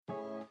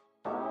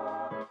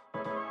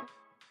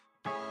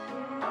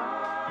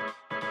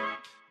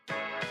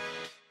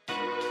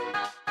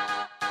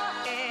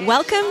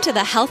Welcome to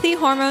the Healthy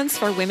Hormones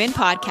for Women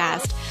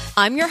podcast.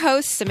 I'm your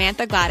host,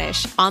 Samantha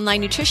Gladish,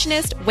 online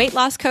nutritionist, weight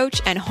loss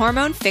coach, and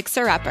hormone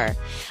fixer-upper.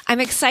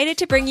 I'm excited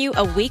to bring you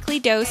a weekly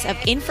dose of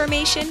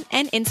information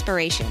and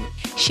inspiration,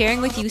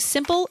 sharing with you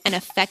simple and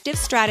effective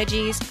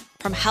strategies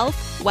from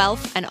health,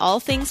 wealth, and all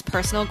things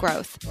personal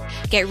growth.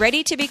 Get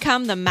ready to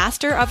become the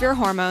master of your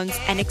hormones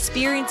and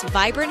experience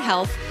vibrant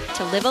health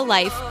to live a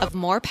life of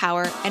more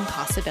power and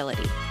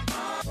possibility.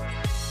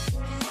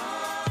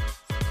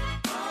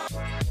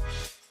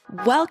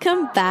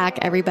 Welcome back,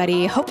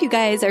 everybody. Hope you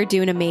guys are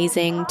doing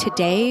amazing.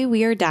 Today,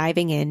 we are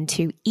diving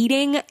into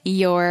eating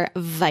your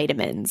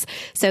vitamins.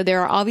 So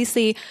there are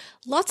obviously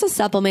lots of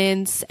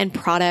supplements and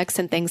products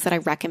and things that I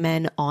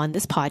recommend on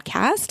this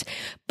podcast.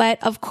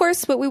 But of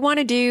course, what we want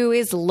to do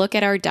is look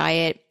at our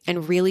diet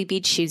and really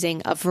be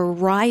choosing a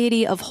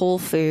variety of whole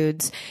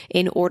foods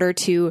in order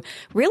to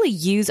really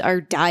use our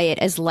diet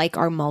as like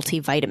our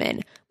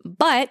multivitamin.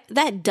 But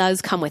that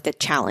does come with the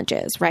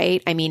challenges,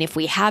 right? I mean, if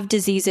we have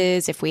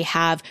diseases, if we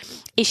have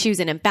issues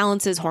and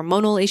imbalances,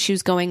 hormonal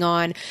issues going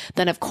on,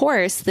 then of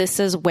course, this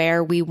is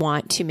where we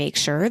want to make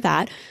sure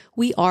that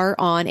we are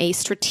on a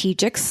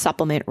strategic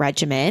supplement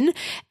regimen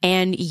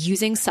and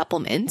using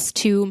supplements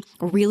to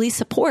really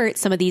support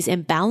some of these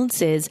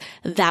imbalances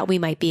that we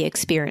might be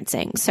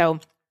experiencing. So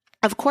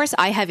of course,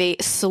 I have a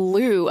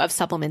slew of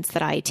supplements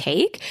that I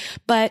take,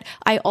 but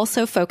I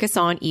also focus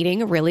on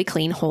eating a really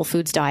clean whole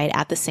foods diet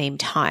at the same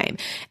time.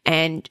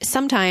 And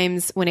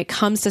sometimes when it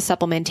comes to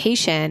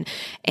supplementation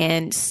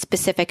and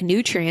specific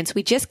nutrients,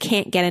 we just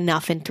can't get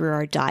enough in through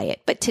our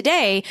diet. But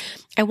today,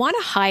 I want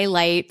to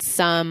highlight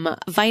some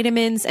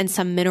vitamins and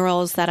some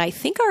minerals that I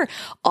think are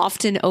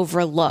often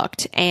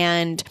overlooked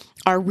and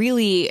are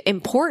really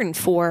important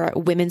for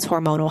women's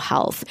hormonal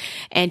health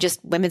and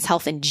just women's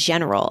health in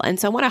general. And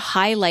so I want to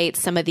highlight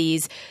some of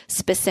these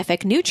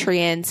specific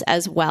nutrients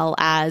as well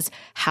as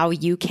how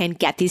you can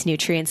get these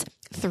nutrients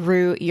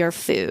through your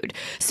food.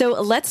 So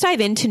let's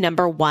dive into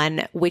number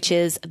one, which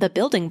is the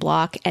building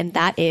block, and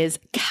that is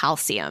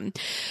calcium.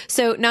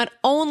 So not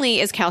only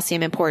is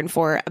calcium important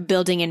for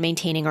building and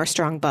maintaining our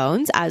strong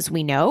bones, as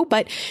we know,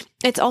 but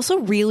it's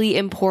also really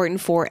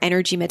important for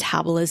energy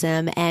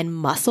metabolism and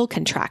muscle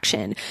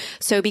contraction.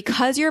 So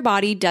because your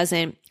body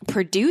doesn't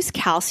produce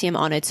calcium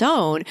on its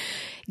own,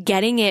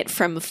 getting it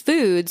from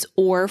foods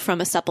or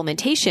from a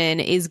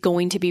supplementation is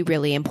going to be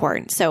really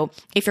important. So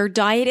if your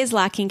diet is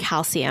lacking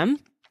calcium,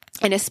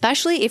 and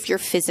especially if you're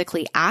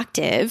physically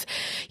active,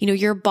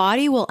 your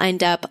body will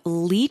end up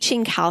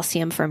leaching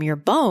calcium from your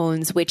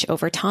bones, which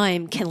over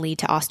time can lead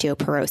to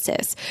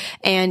osteoporosis.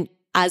 And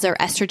as our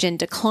estrogen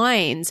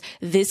declines,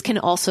 this can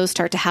also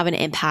start to have an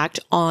impact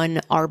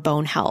on our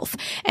bone health.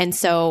 And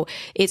so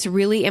it's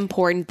really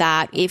important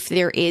that if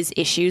there is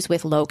issues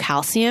with low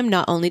calcium,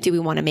 not only do we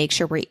want to make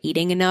sure we're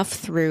eating enough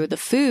through the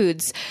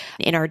foods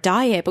in our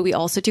diet, but we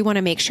also do want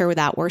to make sure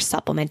that we're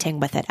supplementing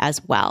with it as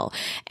well.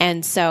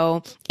 And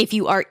so if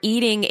you are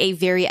eating a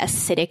very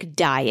acidic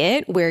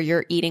diet where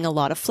you're eating a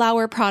lot of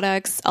flour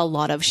products, a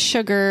lot of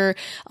sugar,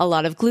 a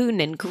lot of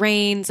gluten and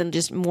grains, and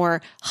just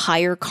more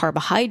higher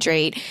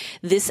carbohydrate,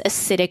 this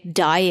acidic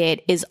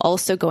diet is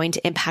also going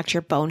to impact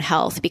your bone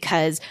health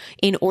because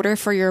in order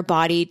for your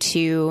body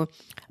to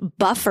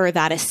buffer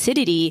that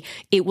acidity,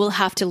 it will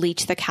have to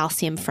leach the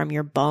calcium from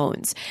your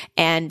bones.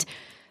 And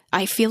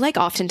I feel like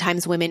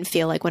oftentimes women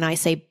feel like when I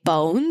say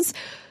bones,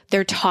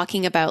 they're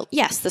talking about,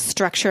 yes, the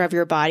structure of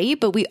your body,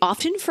 but we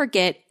often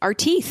forget our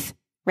teeth.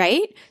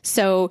 Right?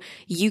 So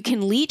you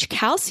can leach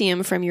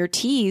calcium from your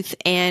teeth,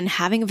 and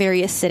having a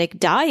very acidic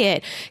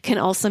diet can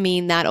also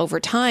mean that over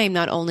time,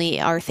 not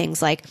only are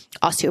things like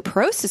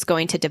osteoporosis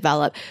going to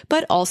develop,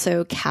 but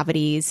also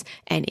cavities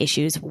and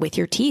issues with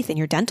your teeth and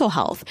your dental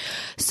health.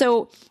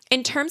 So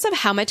in terms of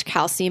how much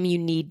calcium you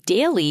need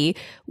daily,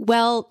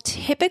 well,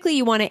 typically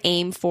you want to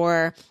aim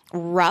for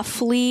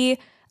roughly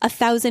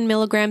 1,000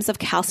 milligrams of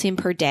calcium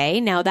per day.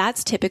 Now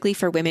that's typically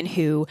for women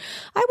who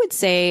I would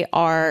say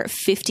are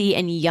 50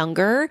 and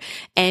younger.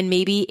 And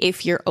maybe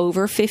if you're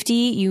over 50,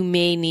 you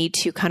may need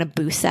to kind of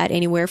boost that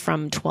anywhere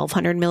from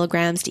 1,200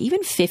 milligrams to even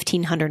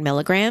 1,500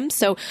 milligrams.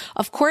 So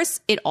of course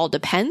it all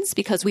depends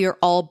because we are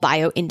all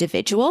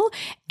bio-individual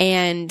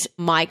and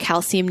my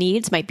calcium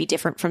needs might be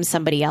different from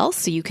somebody else.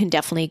 So you can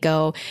definitely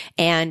go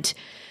and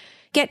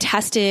get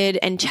tested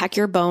and check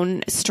your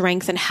bone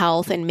strength and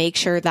health and make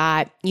sure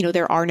that,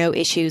 there are no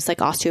issues like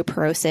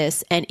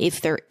osteoporosis. And if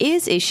there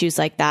is issues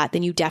like that,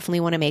 then you definitely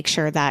want to make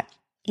sure that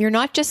you're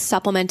not just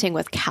supplementing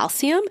with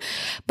calcium,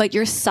 but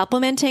you're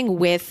supplementing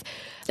with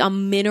a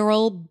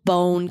mineral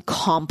bone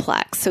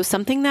complex. So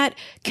something that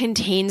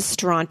contains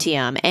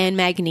strontium and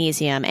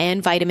magnesium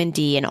and vitamin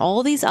D and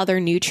all these other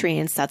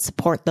nutrients that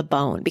support the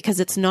bone, because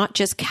it's not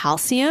just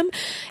calcium,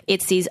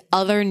 it's these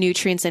other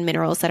nutrients and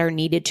minerals that are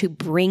needed to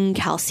bring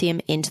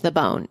calcium into the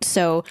bone.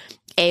 So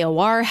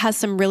AOR has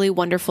some really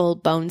wonderful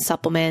bone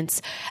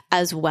supplements,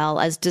 as well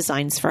as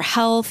Designs for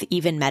Health,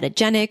 even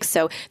Metagenics.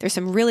 So there's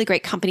some really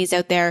great companies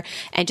out there,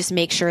 and just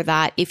make sure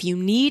that if you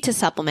need to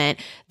supplement,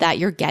 that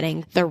you're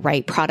getting the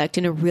right product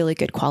and a really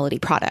good quality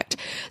product.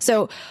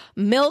 So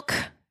milk,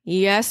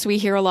 Yes, we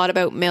hear a lot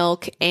about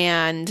milk,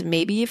 and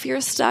maybe if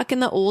you're stuck in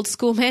the old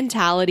school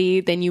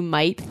mentality, then you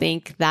might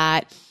think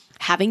that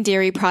having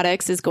dairy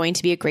products is going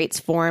to be a great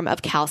form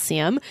of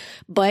calcium,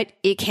 but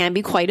it can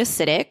be quite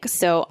acidic.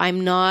 So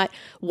I'm not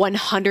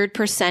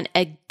 100%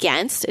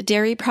 against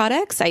dairy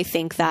products. I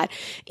think that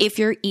if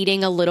you're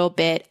eating a little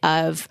bit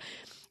of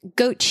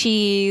goat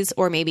cheese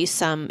or maybe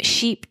some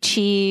sheep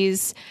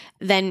cheese,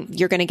 then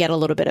you're going to get a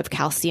little bit of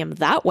calcium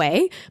that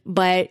way.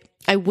 But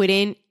I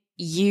wouldn't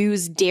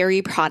use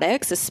dairy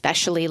products,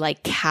 especially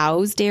like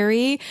cow's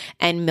dairy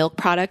and milk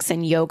products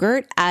and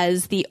yogurt,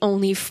 as the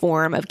only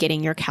form of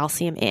getting your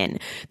calcium in,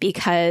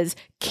 because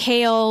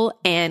kale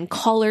and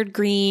collard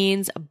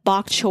greens,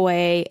 bok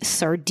choy,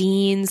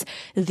 sardines,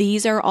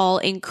 these are all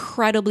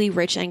incredibly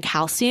rich in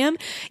calcium,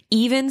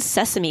 even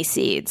sesame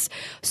seeds.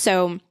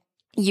 So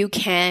you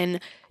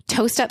can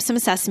toast up some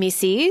sesame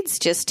seeds,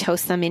 just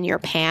toast them in your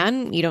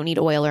pan. You don't need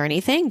oil or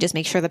anything. Just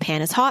make sure the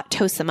pan is hot,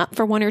 toast them up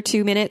for 1 or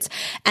 2 minutes,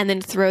 and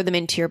then throw them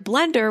into your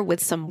blender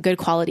with some good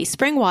quality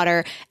spring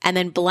water and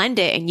then blend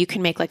it. And you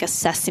can make like a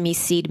sesame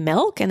seed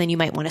milk. And then you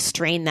might want to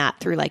strain that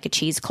through like a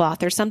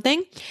cheesecloth or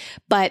something.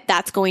 But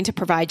that's going to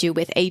provide you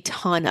with a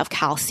ton of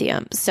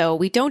calcium. So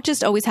we don't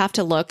just always have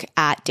to look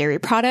at dairy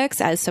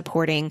products as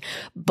supporting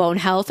bone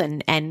health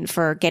and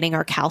for getting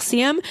our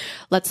calcium.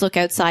 Let's look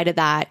outside of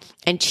that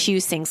and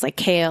choose things like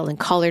kale and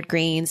collard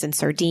greens and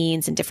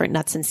sardines and different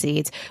nuts and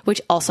seeds,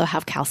 which also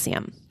have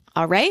calcium.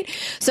 All right.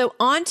 So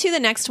on to the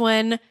next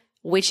one,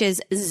 which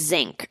is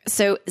zinc.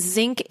 So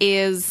zinc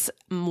is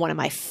one of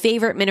my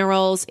favorite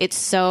minerals. It's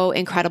so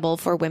incredible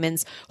for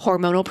women's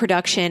hormonal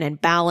production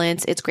and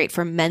balance. It's great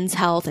for men's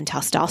health and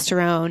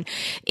testosterone.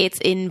 It's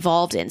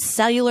involved in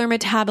cellular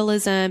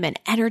metabolism and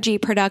energy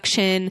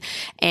production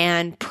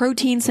and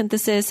protein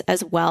synthesis,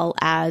 as well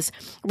as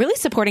really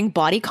supporting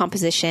body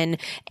composition.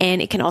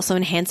 And it can also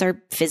enhance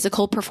our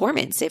physical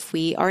performance if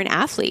we are an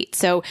athlete.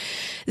 So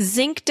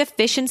zinc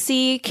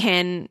deficiency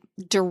can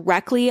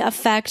directly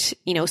affect,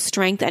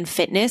 strength and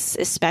fitness,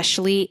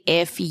 especially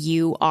if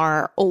you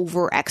are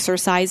over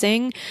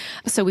exercising.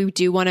 So we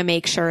do want to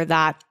make sure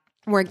that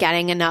we're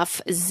getting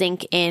enough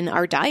zinc in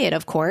our diet,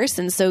 of course.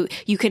 And so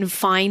you can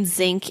find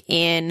zinc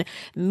in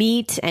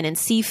meat and in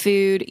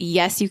seafood.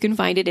 Yes, you can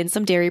find it in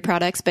some dairy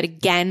products, but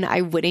again,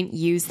 I wouldn't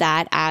use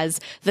that as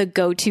the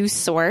go-to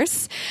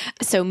source.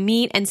 So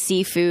meat and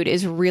seafood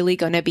is really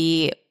going to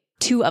be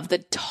 2 of the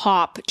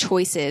top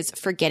choices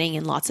for getting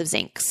in lots of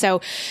zinc.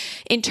 So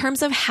in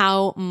terms of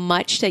how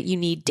much that you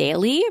need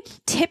daily,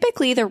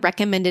 typically the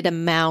recommended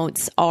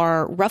amounts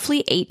are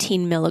roughly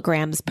 18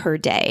 milligrams per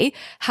day.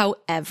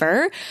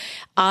 However,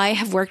 I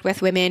have worked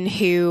with women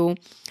who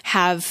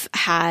have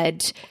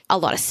had a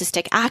lot of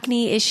cystic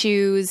acne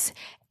issues.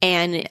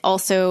 And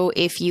also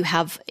if you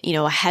have,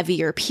 a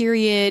heavier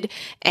period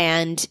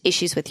and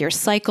issues with your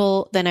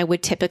cycle, then I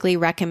would typically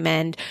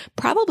recommend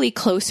probably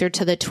closer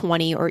to the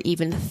 20 or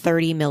even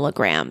 30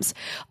 milligrams.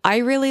 I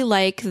really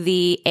like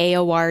the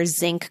AOR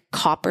zinc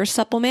copper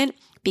supplement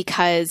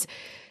because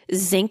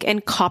zinc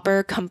and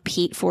copper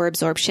compete for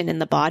absorption in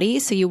the body.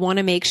 So you want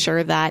to make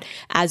sure that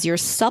as you're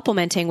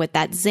supplementing with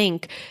that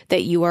zinc,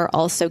 that you are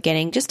also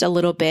getting just a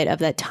little bit of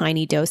that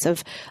tiny dose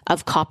of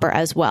copper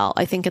as well.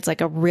 I think it's like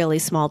a really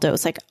small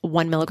dose, like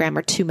 1 milligram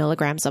or 2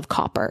 milligrams of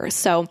copper.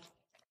 So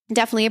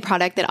definitely a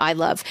product that I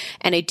love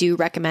and I do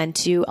recommend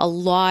to a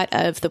lot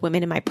of the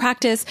women in my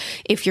practice.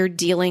 If you're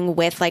dealing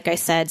with, like I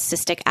said,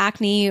 cystic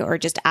acne or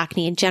just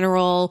acne in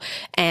general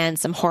and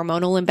some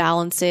hormonal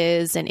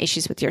imbalances and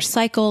issues with your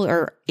cycle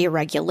or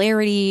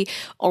irregularity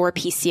or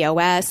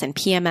PCOS and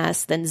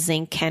PMS, then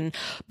zinc can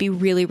be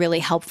really, really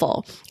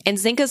helpful. And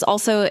zinc is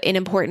also an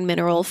important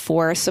mineral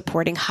for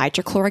supporting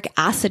hydrochloric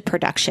acid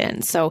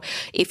production. So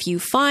if you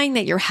find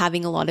that you're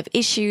having a lot of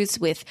issues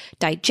with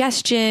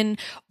digestion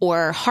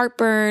or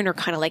heartburn or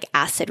kind of like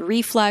acid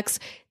reflux,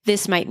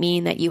 this might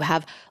mean that you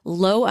have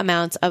low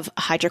amounts of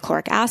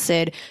hydrochloric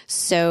acid.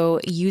 So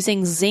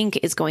using zinc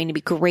is going to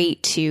be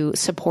great to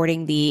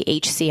supporting the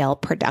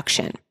HCl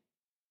production.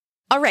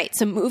 All right.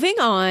 So moving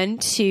on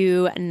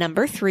to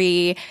number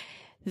 3,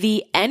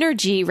 the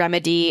energy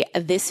remedy.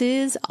 This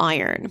is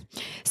iron.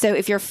 So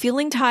if you're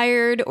feeling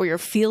tired or you're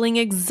feeling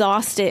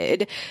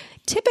exhausted,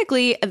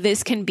 typically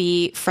this can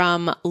be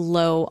from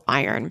low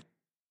iron.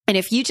 And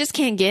if you just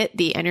can't get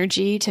the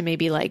energy to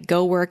maybe like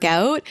go work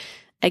out,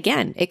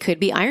 again, it could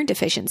be iron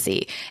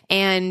deficiency.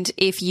 And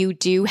if you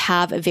do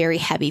have a very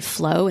heavy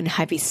flow and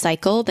heavy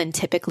cycle, then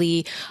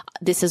typically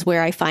this is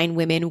where I find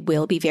women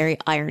will be very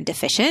iron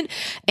deficient.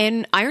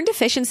 And iron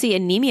deficiency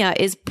anemia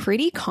is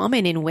pretty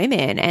common in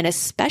women, and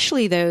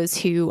especially those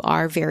who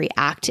are very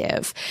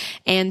active.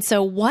 And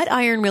so what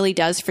iron really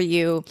does for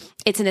you,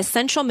 it's an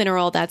essential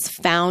mineral that's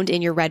found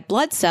in your red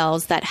blood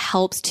cells that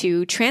helps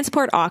to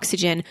transport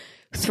oxygen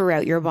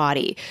throughout your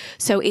body.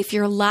 So if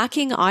you're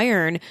lacking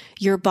iron,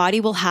 your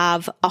body will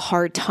have a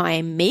hard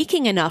time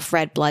making enough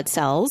red blood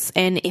cells.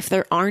 And if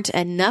there aren't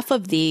enough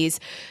of these,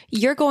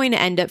 you're going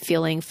to end up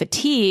feeling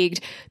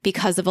fatigued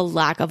because of a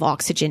lack of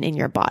oxygen in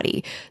your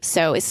body.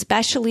 So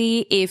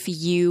especially if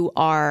you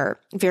are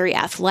very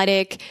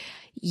athletic,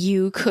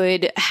 you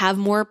could have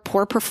more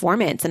poor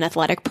performance and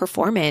athletic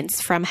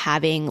performance from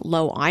having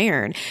low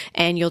iron,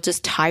 and you'll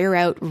just tire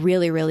out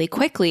really, really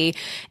quickly.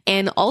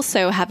 And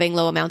also having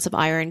low amounts of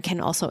iron can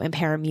also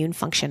impair immune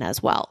function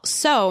as well.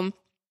 So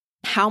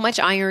how much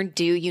iron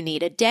do you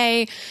need a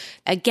day?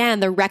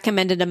 Again, the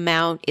recommended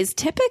amount is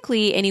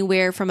typically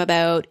anywhere from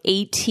about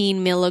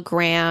 18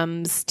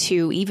 milligrams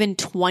to even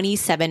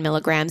 27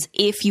 milligrams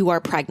if you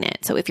are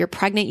pregnant. So if you're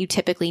pregnant, you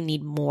typically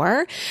need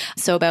more.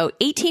 So about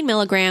 18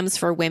 milligrams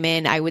for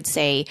women, I would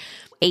say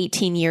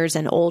 18 years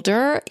and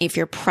older. If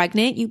you're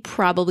pregnant, you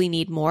probably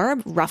need more,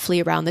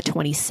 roughly around the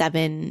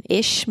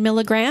 27-ish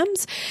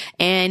milligrams.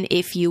 And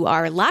if you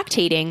are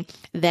lactating,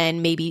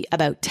 then maybe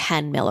about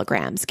 10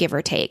 milligrams, give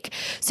or take.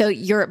 So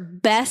your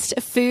best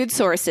food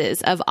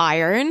sources of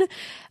iron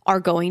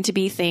are going to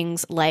be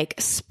things like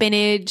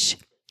spinach,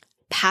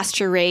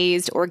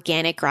 pasture-raised,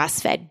 organic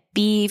grass-fed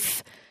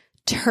beef,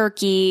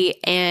 turkey,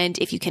 and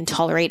if you can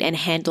tolerate and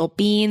handle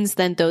beans,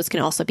 then those can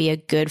also be a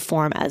good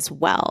form as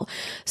well.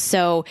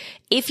 So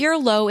if you're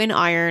low in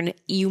iron,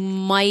 you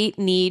might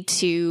need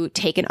to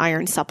take an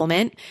iron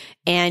supplement,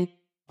 and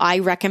I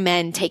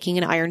recommend taking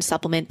an iron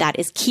supplement that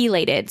is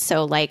chelated.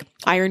 So like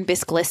iron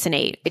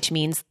bisglycinate, which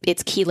means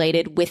it's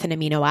chelated with an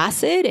amino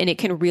acid, and it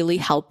can really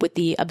help with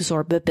the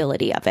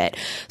absorbability of it.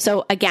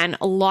 So again,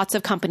 lots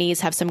of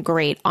companies have some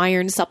great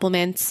iron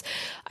supplements.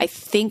 I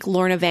think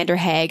Lorna van der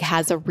Haag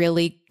has a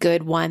really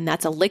good one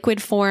that's a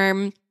liquid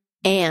form,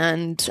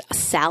 and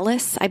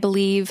Salus, I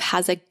believe,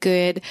 has a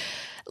good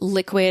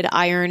liquid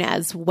iron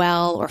as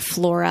well, or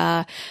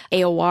Flora.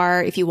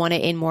 AOR, if you want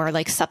it in more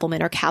like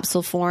supplement or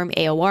capsule form,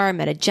 AOR,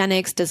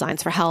 Metagenics,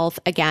 Designs for Health.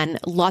 Again,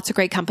 lots of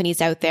great companies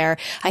out there.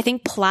 I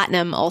think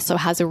Platinum also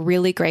has a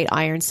really great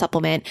iron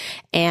supplement,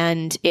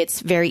 and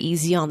it's very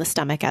easy on the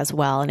stomach as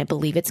well. And I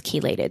believe it's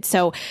chelated.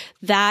 So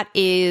that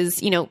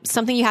is,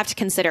 something you have to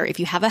consider. If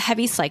you have a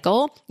heavy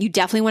cycle, you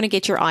definitely want to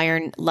get your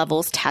iron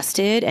levels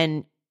tested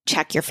and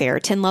check your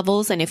ferritin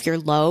levels. And if you're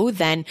low,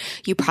 then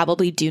you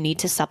probably do need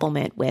to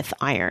supplement with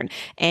iron.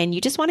 And you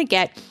just want to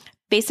get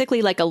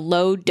basically like a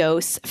low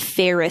dose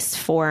ferrous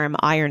form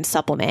iron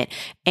supplement.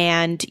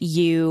 And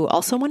you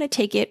also want to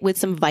take it with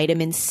some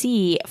vitamin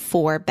C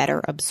for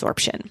better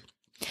absorption.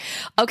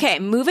 Okay,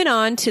 moving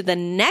on to the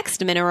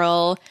next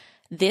mineral.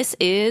 This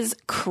is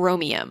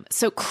chromium.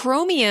 So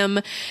chromium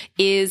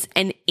is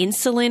an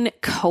insulin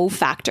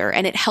cofactor,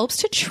 and it helps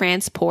to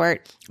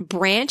transport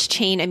branch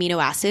chain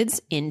amino acids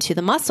into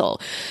the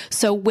muscle.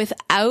 So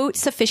without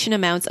sufficient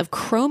amounts of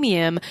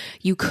chromium,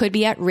 you could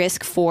be at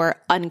risk for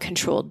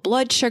uncontrolled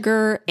blood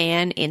sugar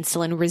and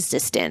insulin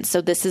resistance.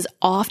 So this is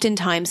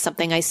oftentimes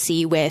something I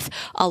see with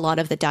a lot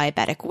of the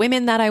diabetic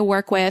women that I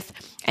work with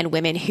and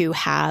women who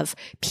have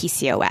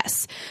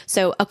PCOS.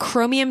 So a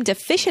chromium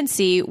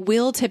deficiency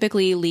will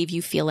typically leave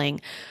you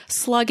feeling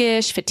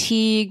sluggish,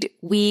 fatigued,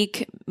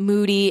 weak,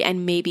 moody,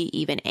 and maybe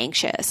even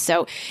anxious.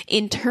 So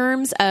in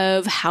terms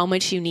of how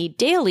much you need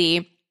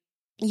daily,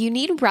 you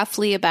need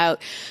roughly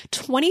about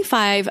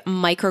 25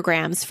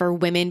 micrograms for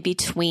women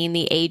between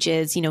the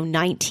ages,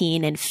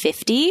 19 and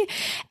 50.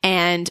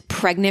 And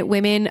pregnant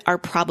women are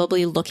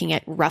probably looking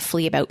at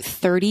roughly about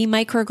 30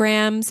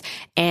 micrograms,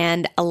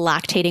 and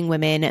lactating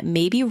women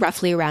maybe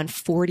roughly around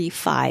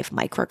 45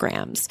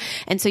 micrograms.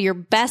 And so your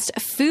best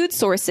food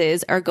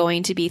sources are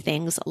going to be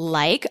things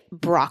like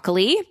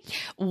broccoli,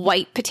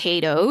 white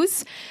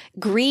potatoes,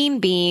 green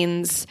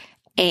beans,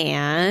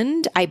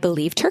 and I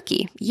believe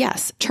turkey.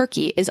 Yes,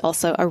 turkey is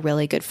also a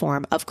really good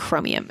form of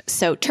chromium.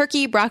 So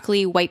turkey,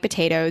 broccoli, white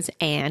potatoes,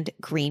 and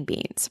green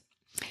beans.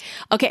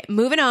 Okay,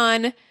 moving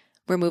on.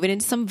 We're moving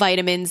into some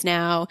vitamins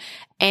now.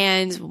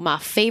 And my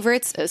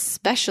favorites,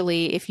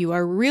 especially if you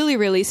are really,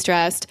 really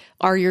stressed,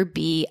 are your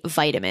B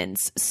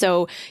vitamins.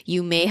 So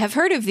you may have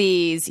heard of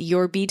these: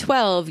 your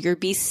B12, your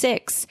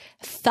B6,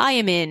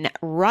 thiamine,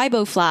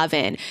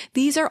 riboflavin.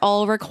 These are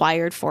all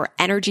required for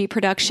energy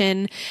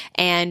production,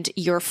 and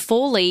your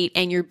folate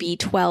and your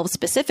B12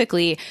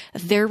 specifically,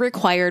 they're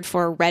required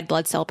for red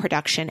blood cell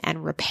production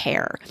and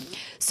repair.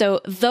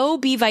 So though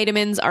B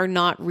vitamins are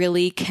not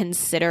really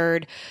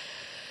considered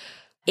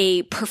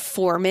a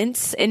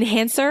performance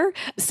enhancer,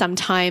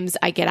 sometimes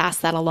I get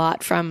asked that a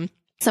lot from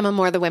some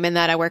of the women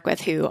that I work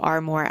with who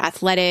are more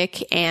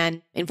athletic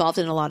and involved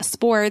in a lot of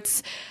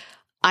sports.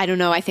 I don't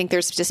know. I think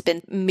there's just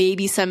been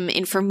maybe some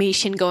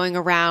information going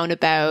around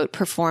about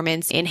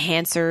performance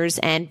enhancers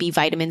and B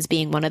vitamins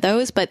being one of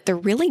those, but they're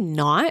really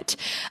not.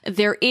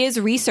 There is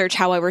research,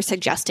 however,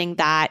 suggesting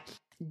that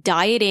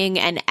dieting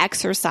and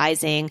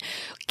exercising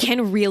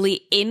can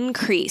really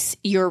increase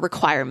your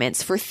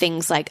requirements for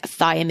things like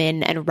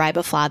thiamine and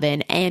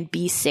riboflavin and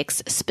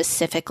B6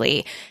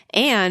 specifically.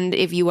 And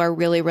if you are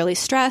really, really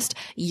stressed,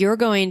 you're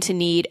going to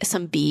need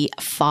some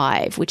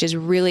B5, which is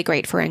really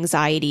great for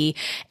anxiety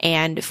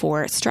and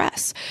for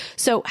stress.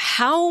 So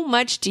how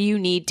much do you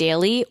need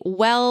daily?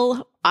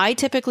 Well, I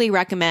typically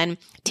recommend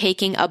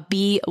taking a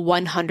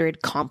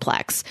B100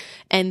 complex,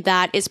 and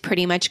that is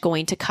pretty much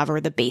going to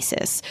cover the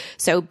basis.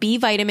 So B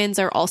vitamins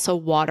are also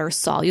water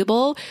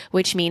soluble,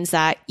 which means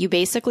that you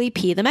basically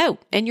pee them out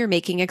and you're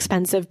making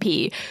expensive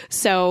pee.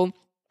 So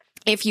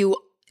if you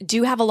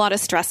do have a lot of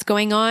stress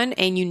going on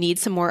and you need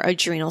some more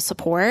adrenal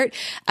support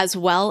as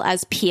well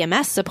as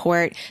PMS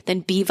support,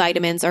 then B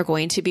vitamins are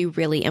going to be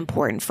really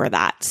important for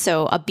that.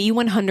 So a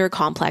B100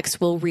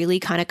 complex will really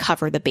kind of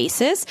cover the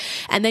bases.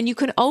 And then you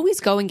can always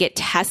go and get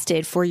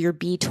tested for your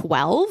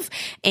B12.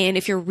 And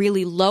if you're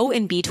really low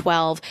in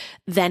B12,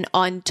 then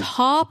on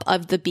top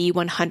of the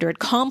B100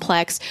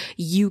 complex,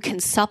 you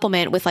can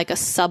supplement with like a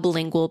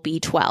sublingual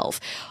B12.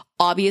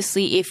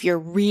 Obviously, if you're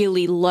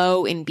really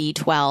low in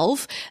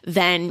B12,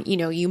 then,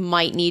 you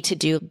might need to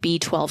do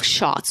B12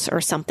 shots or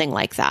something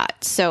like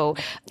that. So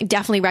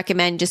definitely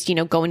recommend just,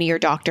 going to your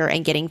doctor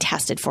and getting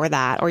tested for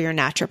that, or your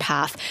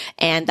naturopath.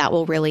 And that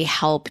will really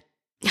help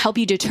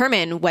you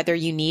determine whether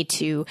you need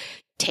to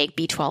take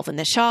B12 in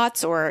the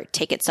shots or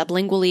take it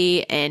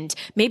sublingually. And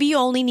maybe you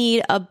only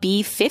need a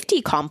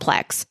B50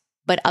 complex.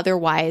 But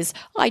otherwise,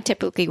 I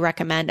typically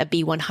recommend a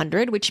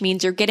B100, which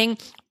means you're getting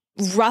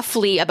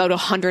roughly about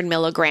 100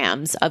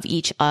 milligrams of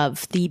each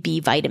of the B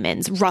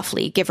vitamins,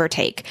 roughly, give or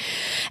take.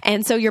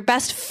 And so your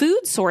best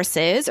food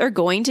sources are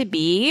going to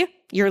be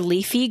your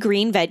leafy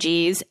green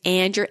veggies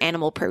and your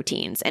animal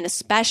proteins. And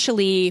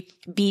especially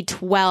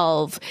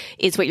B12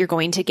 is what you're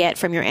going to get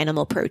from your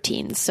animal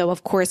proteins. So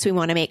of course, we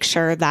want to make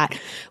sure that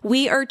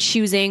we are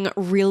choosing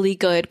really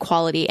good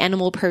quality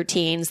animal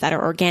proteins that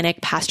are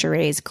organic,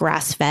 pasture-raised,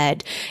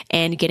 grass-fed,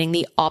 and getting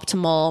the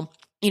optimal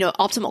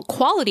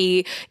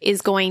quality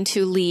is going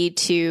to lead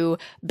to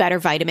better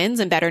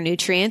vitamins and better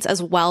nutrients,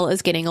 as well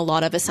as getting a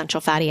lot of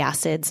essential fatty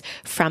acids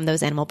from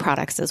those animal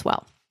products as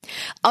well.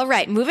 All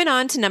right, moving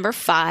on to number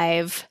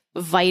 5,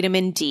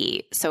 vitamin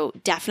D. So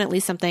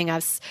definitely something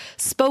I've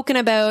spoken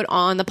about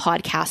on the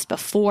podcast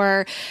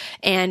before.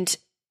 And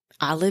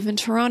I live in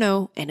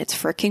Toronto and it's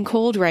freaking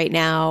cold right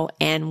now.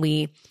 And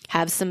we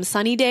have some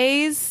sunny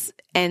days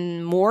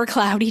and more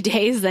cloudy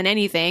days than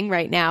anything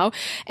right now.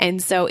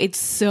 And so it's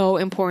so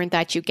important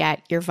that you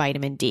get your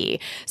vitamin D.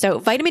 So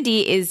vitamin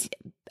D is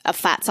a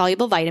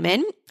fat-soluble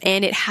vitamin,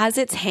 and it has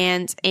its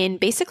hands in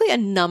basically a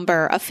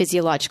number of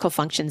physiological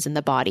functions in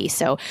the body.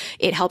 So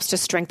it helps to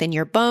strengthen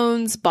your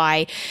bones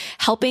by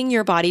helping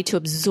your body to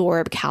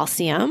absorb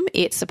calcium.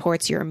 It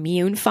supports your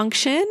immune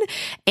function,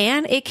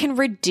 and it can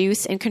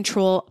reduce and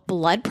control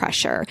blood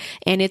pressure.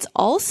 And it's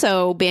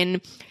also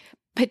been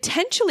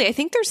potentially, I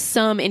think there's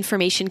some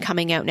information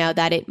coming out now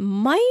that it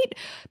might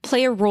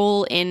play a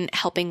role in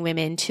helping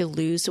women to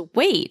lose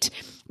weight.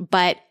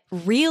 But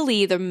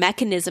really, the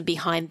mechanism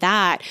behind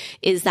that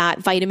is that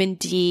vitamin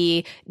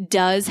D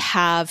does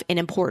have an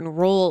important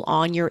role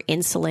on your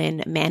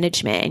insulin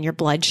management and your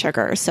blood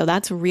sugar. So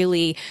that's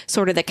really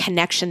sort of the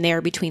connection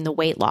there between the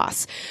weight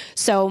loss.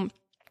 So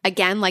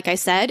again, like I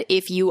said,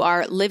 if you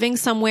are living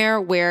somewhere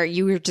where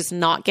you are just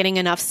not getting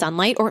enough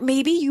sunlight, or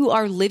maybe you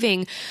are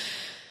living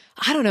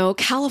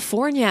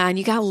California, and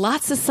you got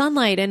lots of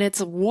sunlight and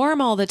it's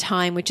warm all the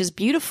time, which is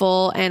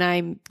beautiful. And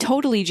I'm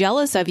totally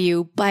jealous of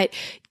you. But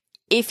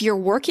if you're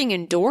working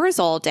indoors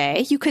all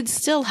day, you could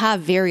still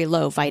have very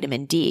low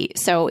vitamin D.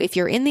 So if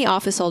you're in the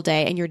office all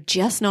day and you're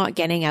just not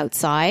getting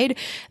outside,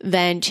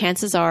 then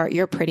chances are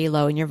you're pretty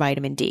low in your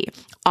vitamin D.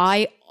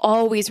 I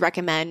always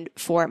recommend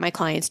for my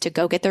clients to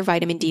go get their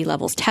vitamin D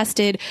levels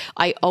tested.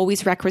 I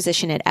always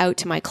requisition it out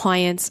to my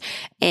clients,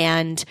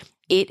 and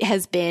it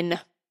has been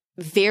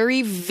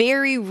very,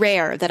 very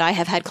rare that I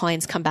have had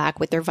clients come back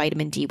with their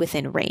vitamin D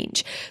within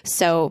range.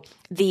 So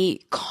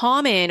the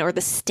common or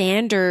the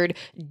standard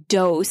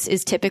dose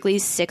is typically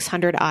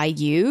 600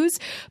 IUs.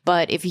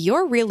 But if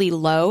you're really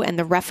low and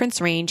the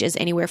reference range is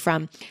anywhere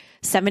from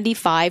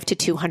 75 to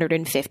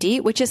 250,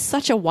 which is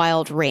such a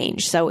wild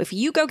range. So if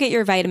you go get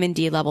your vitamin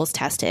D levels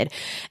tested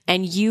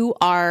and you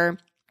are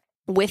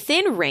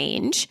within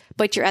range,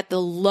 but you're at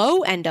the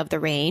low end of the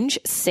range,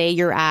 say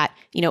you're at,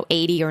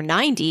 80 or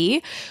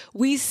 90,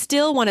 we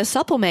still want to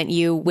supplement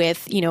you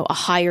with, a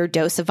higher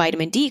dose of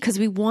vitamin D, because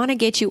we want to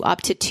get you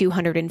up to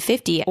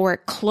 250 or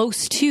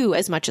close to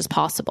as much as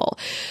possible.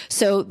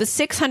 So the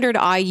 600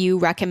 IU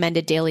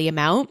recommended daily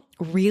amount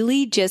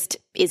really just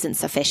isn't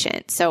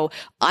sufficient. So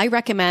I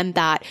recommend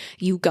that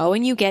you go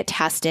and you get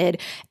tested.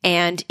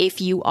 And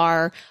if you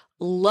are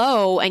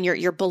low and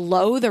you're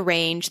below the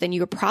range, then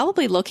you're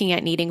probably looking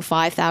at needing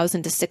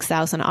 5,000 to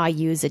 6,000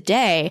 IUs a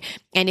day.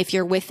 And if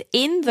you're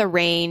within the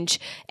range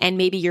and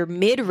maybe you're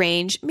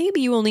mid-range, maybe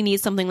you only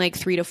need something like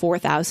 3,000 to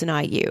 4,000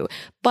 IU.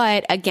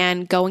 But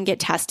again, go and get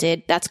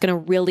tested. That's going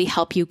to really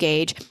help you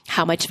gauge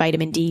how much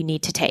vitamin D you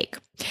need to take.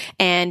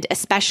 And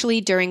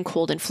especially during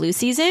cold and flu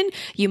season,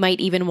 you might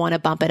even want to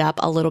bump it up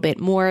a little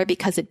bit more,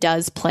 because it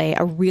does play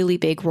a really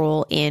big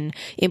role in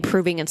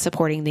improving and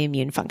supporting the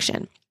immune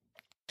function.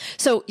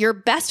 So your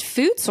best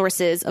food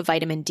sources of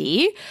vitamin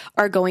D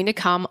are going to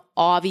come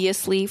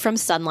obviously from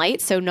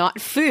sunlight. So not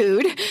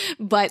food,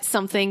 but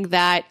something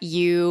that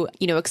you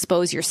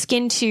expose your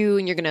skin to,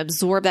 and you're going to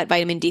absorb that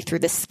vitamin D through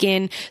the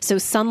skin. So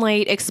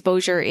sunlight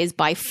exposure is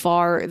by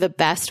far the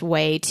best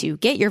way to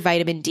get your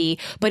vitamin D.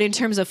 But in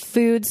terms of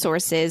food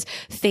sources,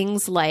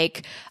 things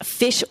like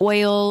fish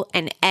oil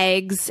and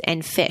eggs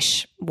and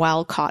fish,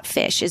 wild caught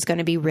fish, is going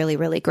to be really,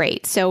 really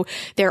great. So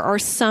there are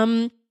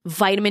some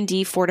vitamin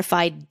D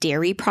fortified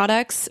dairy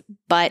products.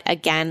 But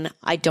again,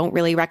 I don't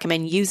really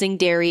recommend using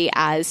dairy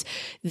as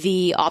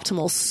the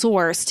optimal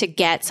source to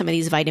get some of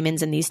these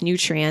vitamins and these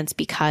nutrients,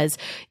 because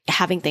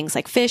having things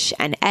like fish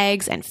and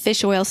eggs and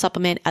fish oil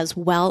supplement, as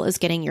well as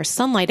getting your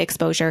sunlight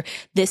exposure,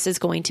 this is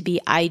going to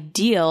be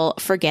ideal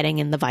for getting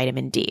in the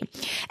vitamin D.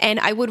 And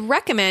I would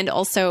recommend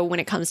also, when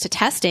it comes to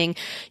testing,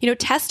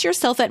 test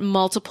yourself at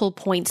multiple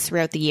points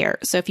throughout the year.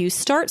 So if you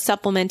start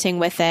supplementing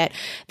with it,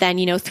 then,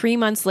 3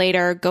 months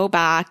later, go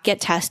back, get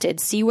tested,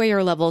 see where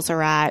your levels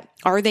are at.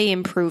 Are they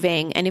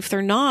improving? And if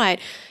they're not,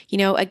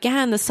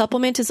 again, the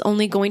supplement is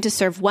only going to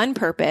serve one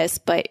purpose,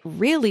 but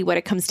really what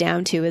it comes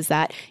down to is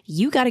that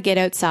you got to get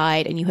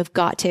outside and you have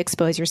got to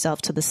expose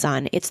yourself to the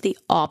sun. It's the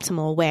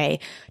optimal way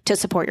to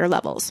support your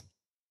levels.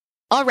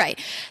 All right.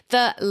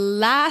 The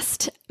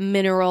last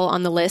mineral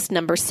on the list,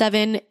 number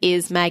 7,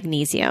 is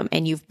magnesium.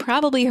 And you've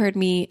probably heard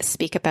me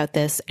speak about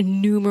this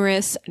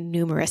numerous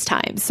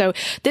times. So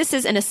this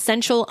is an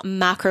essential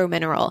macro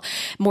mineral.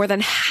 More than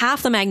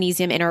half the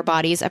magnesium in our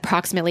bodies,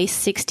 approximately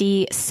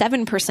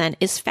 67%,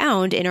 is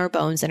found in our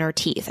bones and our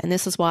teeth. And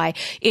this is why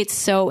it's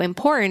so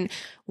important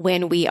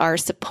when we are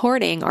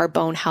supporting our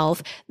bone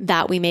health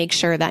that we make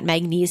sure that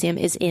magnesium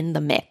is in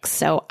the mix.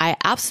 So I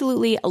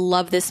absolutely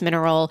love this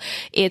mineral.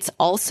 It's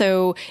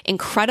also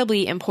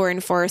incredibly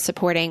important for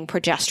supporting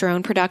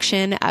progesterone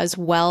production as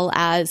well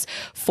as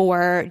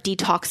for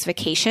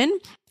detoxification.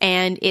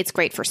 And it's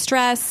great for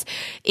stress.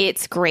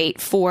 It's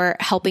great for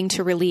helping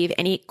to relieve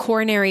any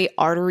coronary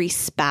artery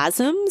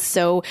spasms.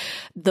 So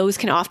those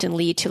can often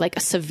lead to like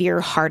a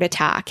severe heart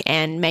attack.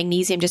 And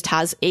magnesium just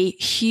has a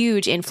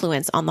huge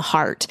influence on the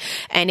heart.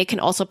 And it can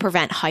also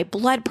prevent high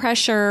blood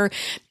pressure.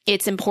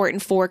 It's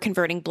important for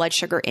converting blood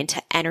sugar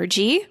into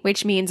energy,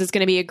 which means it's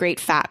going to be a great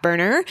fat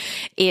burner.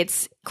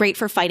 It's great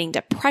for fighting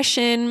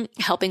depression,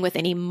 helping with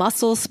any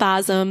muscle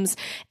spasms,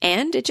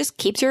 and it just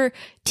keeps your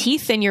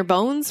teeth and your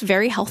bones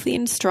very healthy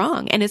and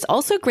strong. And it's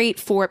also great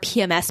for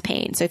PMS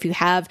pain. So if you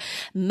have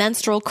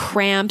menstrual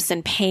cramps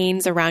and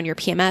pains around your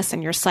PMS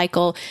and your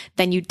cycle,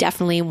 then you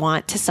definitely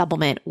want to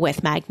supplement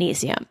with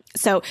magnesium.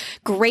 So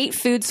great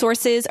food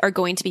sources are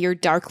going to be your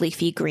dark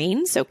leafy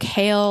greens. So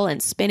kale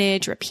and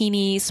spinach,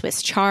 rapini,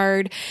 Swiss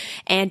chard,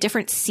 and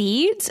different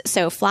seeds.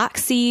 So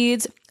flax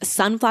seeds,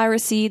 sunflower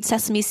seeds,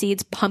 sesame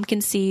seeds,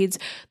 pumpkin seeds.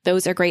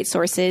 Those are great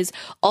sources.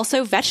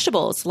 Also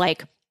vegetables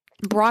like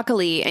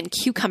broccoli and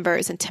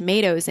cucumbers and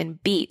tomatoes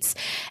and beets.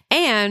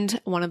 And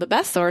one of the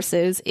best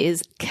sources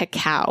is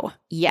cacao.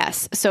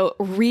 Yes. So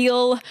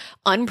real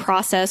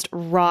unprocessed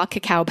raw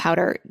cacao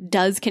powder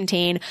does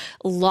contain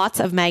lots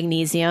of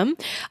magnesium.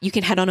 You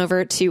can head on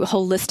over to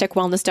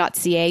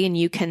holisticwellness.ca and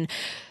you can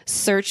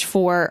search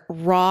for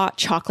raw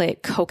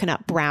chocolate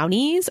coconut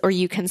brownies, or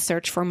you can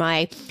search for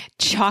my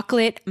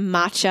chocolate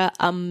matcha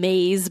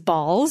amaze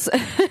balls,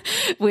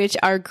 which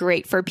are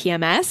great for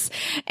PMS.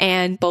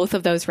 And both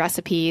of those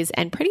recipes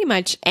and pretty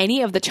much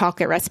any of the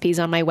chocolate recipes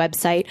on my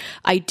website,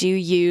 I do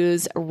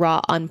use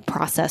raw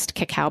unprocessed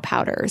cacao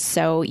powder.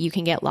 So you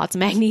can get lots of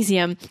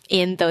magnesium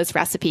in those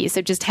recipes.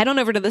 So just head on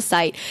over to the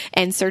site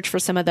and search for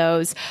some of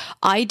those.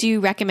 I do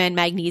recommend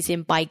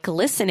magnesium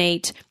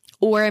biglycinate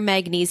or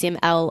magnesium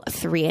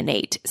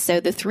L-threonate. So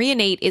the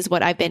threonate is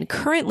what I've been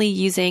currently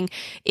using.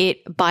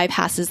 It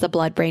bypasses the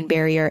blood-brain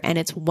barrier and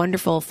it's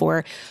wonderful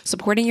for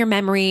supporting your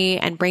memory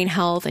and brain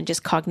health and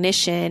just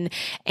cognition.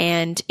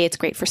 And it's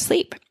great for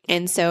sleep.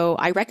 And so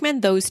I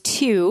recommend those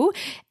two.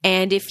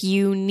 And if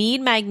you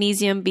need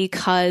magnesium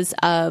because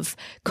of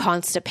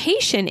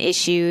constipation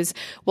issues,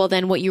 well,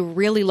 then what you're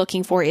really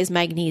looking for is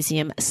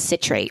magnesium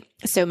citrate.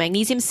 So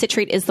magnesium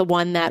citrate is the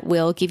one that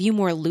will give you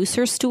more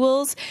looser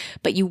stools,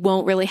 but you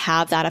won't really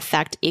have that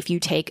effect if you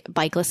take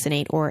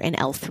biglycinate or an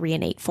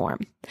L-threonate form.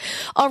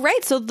 All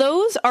right. So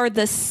those are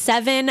the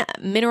 7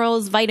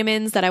 minerals,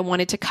 vitamins that I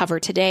wanted to cover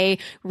today.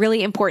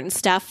 Really important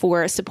stuff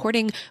for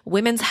supporting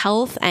women's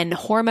health and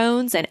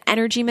hormones and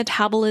energy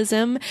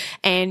metabolism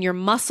and your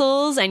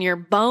muscles and your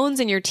bones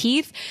and your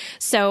teeth.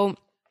 So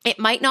it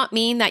might not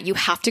mean that you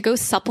have to go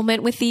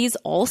supplement with these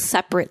all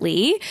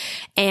separately.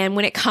 And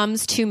when it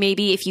comes to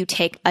maybe if you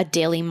take a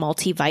daily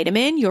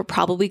multivitamin, you're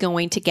probably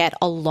going to get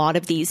a lot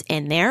of these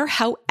in there.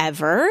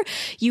 However,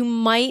 you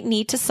might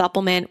need to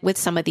supplement with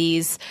some of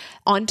these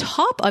on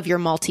top of your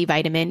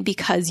multivitamin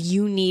because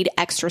you need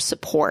extra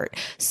support.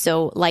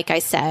 So like I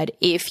said,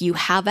 if you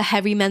have a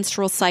heavy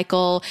menstrual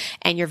cycle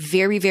and you're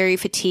very, very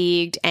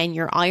fatigued and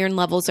your iron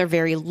levels are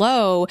very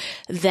low,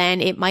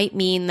 then it might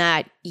mean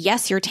that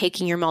yes, you're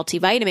taking your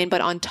multivitamin,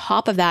 but on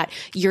top of that,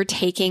 you're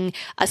taking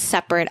a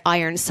separate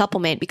iron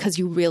supplement because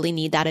you really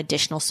need that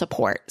additional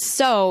support.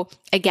 So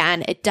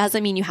again, it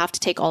doesn't mean you have to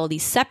take all of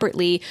these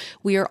separately.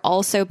 We are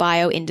also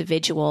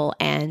bio-individual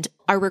and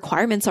our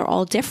requirements are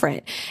all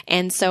different.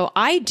 And so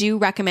I do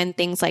recommend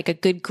things like a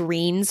good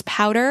greens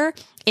powder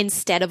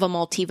instead of a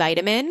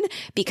multivitamin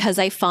because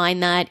I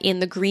find that in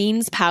the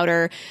greens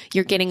powder,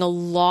 you're getting a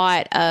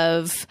lot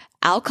of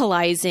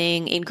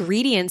alkalizing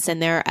ingredients in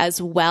there,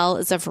 as well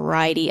as a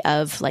variety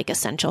of like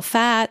essential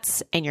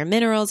fats and your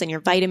minerals and your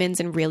vitamins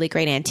and really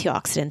great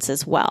antioxidants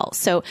as well.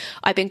 So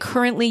I've been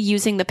currently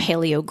using the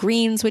Paleo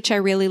Greens, which I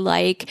really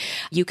like.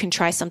 You can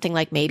try something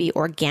like maybe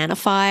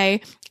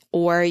Organifi,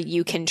 or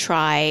you can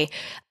try,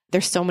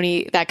 there's so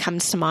many that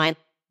comes to mind.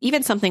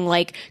 Even something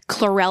like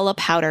chlorella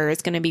powder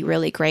is going to be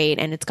really great,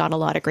 and it's got a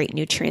lot of great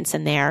nutrients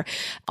in there.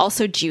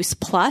 Also, Juice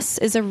Plus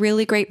is a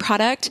really great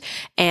product,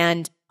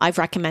 and I've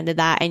recommended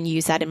that and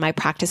used that in my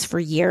practice for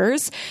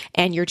years.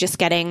 And you're just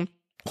getting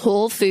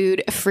whole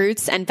food,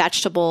 fruits and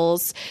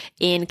vegetables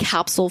in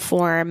capsule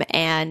form.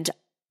 And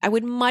I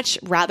would much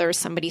rather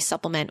somebody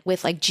supplement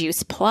with like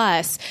Juice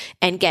Plus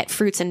and get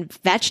fruits and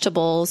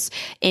vegetables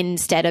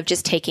instead of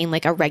just taking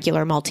like a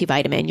regular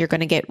multivitamin. You're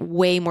going to get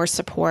way more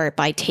support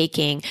by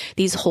taking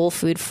these whole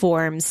food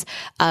forms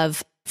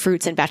of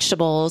fruits and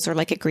vegetables or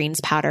like a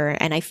greens powder.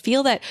 And I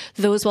feel that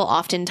those will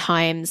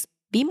oftentimes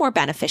be more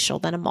beneficial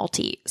than a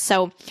multi.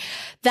 So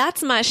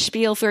that's my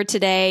spiel for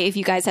today. If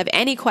you guys have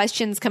any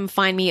questions, come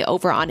find me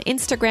over on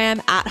Instagram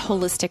at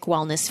Holistic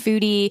Wellness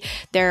Foodie.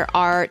 There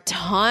are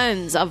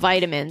tons of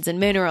vitamins and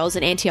minerals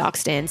and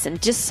antioxidants and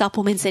just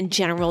supplements in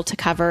general to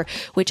cover,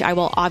 which I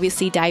will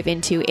obviously dive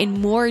into in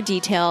more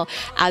detail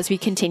as we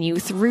continue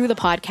through the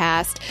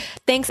podcast.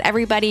 Thanks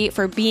everybody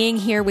for being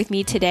here with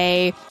me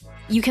today.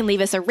 You can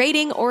leave us a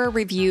rating or a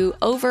review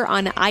over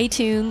on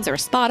iTunes or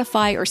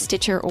Spotify or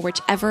Stitcher or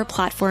whichever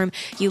platform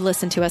you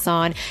listen to us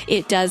on.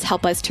 It does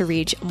help us to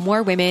reach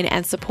more women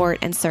and support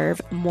and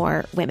serve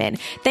more women.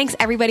 Thanks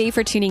everybody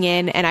for tuning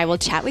in, and I will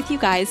chat with you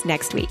guys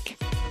next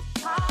week.